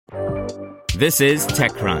This is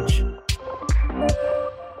TechCrunch.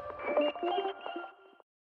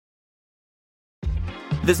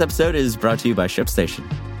 This episode is brought to you by ShipStation.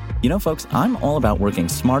 You know, folks, I'm all about working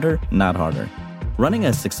smarter, not harder. Running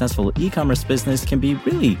a successful e-commerce business can be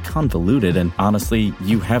really convoluted, and honestly,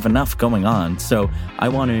 you have enough going on, so I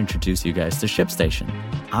want to introduce you guys to ShipStation.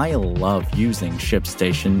 I love using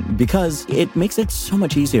ShipStation because it makes it so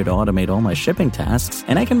much easier to automate all my shipping tasks,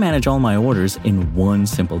 and I can manage all my orders in one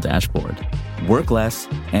simple dashboard. Work less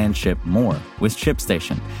and ship more with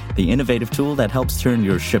ShipStation, the innovative tool that helps turn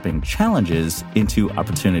your shipping challenges into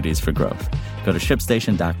opportunities for growth. Go to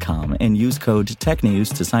ShipStation.com and use code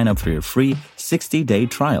TechNews to sign up for your free 60-day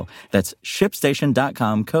trial. That's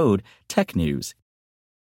ShipStation.com, code TechNews.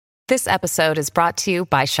 This episode is brought to you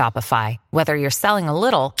by Shopify. Whether you're selling a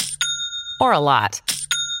little or a lot,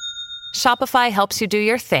 Shopify helps you do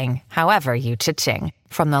your thing, however you cha-ching.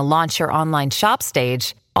 From the launch your online shop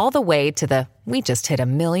stage, all the way to the we just hit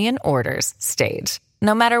 1 million orders stage.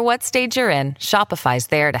 No matter what stage you're in, Shopify's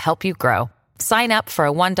there to help you grow. Sign up for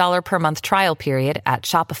a $1 per month trial period at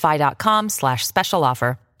shopify.com/special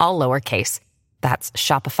offer, all lowercase. That's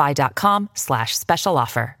shopify.com/special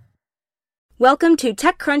offer. Welcome to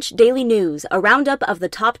TechCrunch Daily News, a roundup of the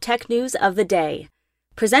top tech news of the day.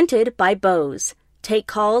 Presented by Bose. Take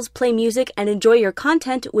calls, play music, and enjoy your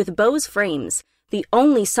content with Bose Frames, the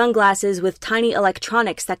only sunglasses with tiny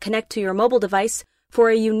electronics that connect to your mobile device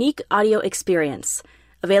for a unique audio experience.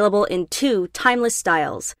 Available in 2 timeless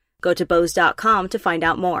styles. Go to Bose.com to find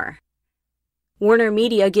out more. Warner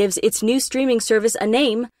Media gives its new streaming service a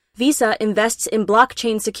name, Visa invests in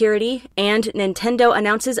blockchain security, and Nintendo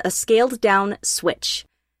announces a scaled-down Switch.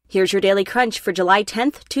 Here's your Daily Crunch for July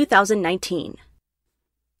 10th, 2019.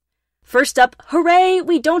 First up, hooray!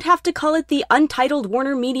 We don't have to call it the untitled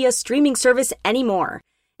Warner Media streaming service anymore.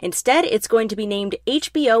 Instead, it's going to be named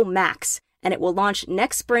HBO Max, and it will launch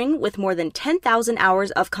next spring with more than 10,000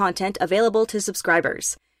 hours of content available to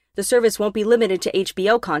subscribers. The service won't be limited to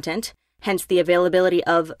HBO content, hence the availability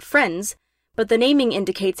of Friends, but the naming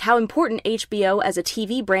indicates how important HBO as a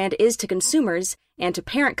TV brand is to consumers and to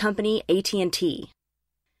parent company AT&T.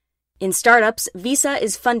 In startups, Visa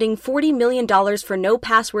is funding $40 million for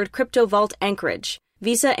no-password crypto vault Anchorage.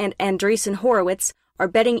 Visa and Andreessen Horowitz are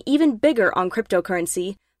betting even bigger on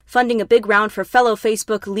cryptocurrency, funding a big round for fellow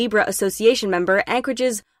Facebook Libra Association member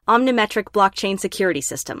Anchorage's Omnimetric blockchain security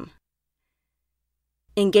system.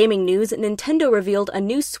 In gaming news, Nintendo revealed a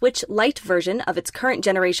new Switch Lite version of its current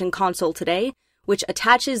generation console today, which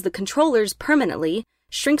attaches the controllers permanently,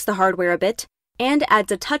 shrinks the hardware a bit, and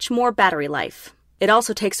adds a touch more battery life. It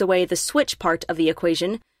also takes away the Switch part of the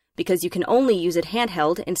equation, because you can only use it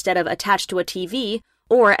handheld instead of attached to a TV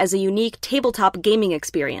or as a unique tabletop gaming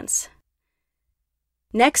experience.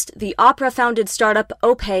 Next, the Opera-founded startup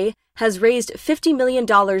OPay has raised $50 million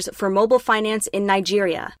for mobile finance in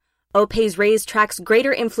Nigeria. OPay's raise tracks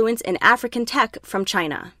greater influence in African tech from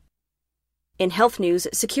China. In health news,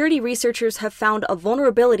 security researchers have found a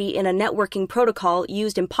vulnerability in a networking protocol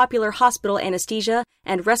used in popular hospital anesthesia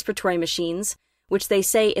and respiratory machines, which they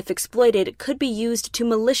say, if exploited, could be used to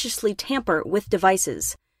maliciously tamper with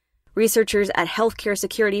devices. Researchers at Healthcare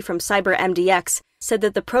Security from CyberMDX said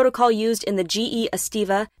that the protocol used in the GE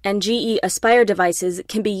Estiva and GE Aspire devices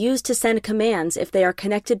can be used to send commands if they are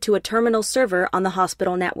connected to a terminal server on the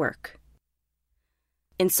hospital network.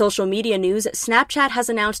 In social media news, Snapchat has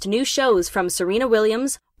announced new shows from Serena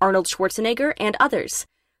Williams, Arnold Schwarzenegger, and others.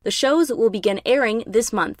 The shows will begin airing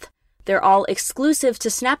this month. They're all exclusive to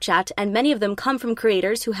Snapchat, and many of them come from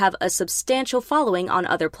creators who have a substantial following on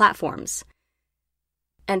other platforms.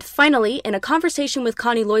 And finally, in a conversation with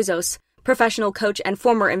Connie Loizos, professional coach and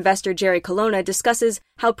former investor Jerry Colonna discusses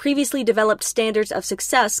how previously developed standards of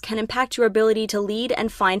success can impact your ability to lead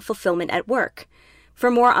and find fulfillment at work.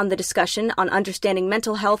 For more on the discussion on understanding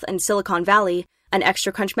mental health in Silicon Valley, an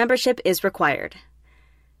Extra Crunch membership is required.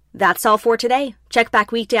 That's all for today. Check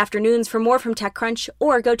back weekday afternoons for more from TechCrunch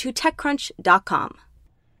or go to TechCrunch.com.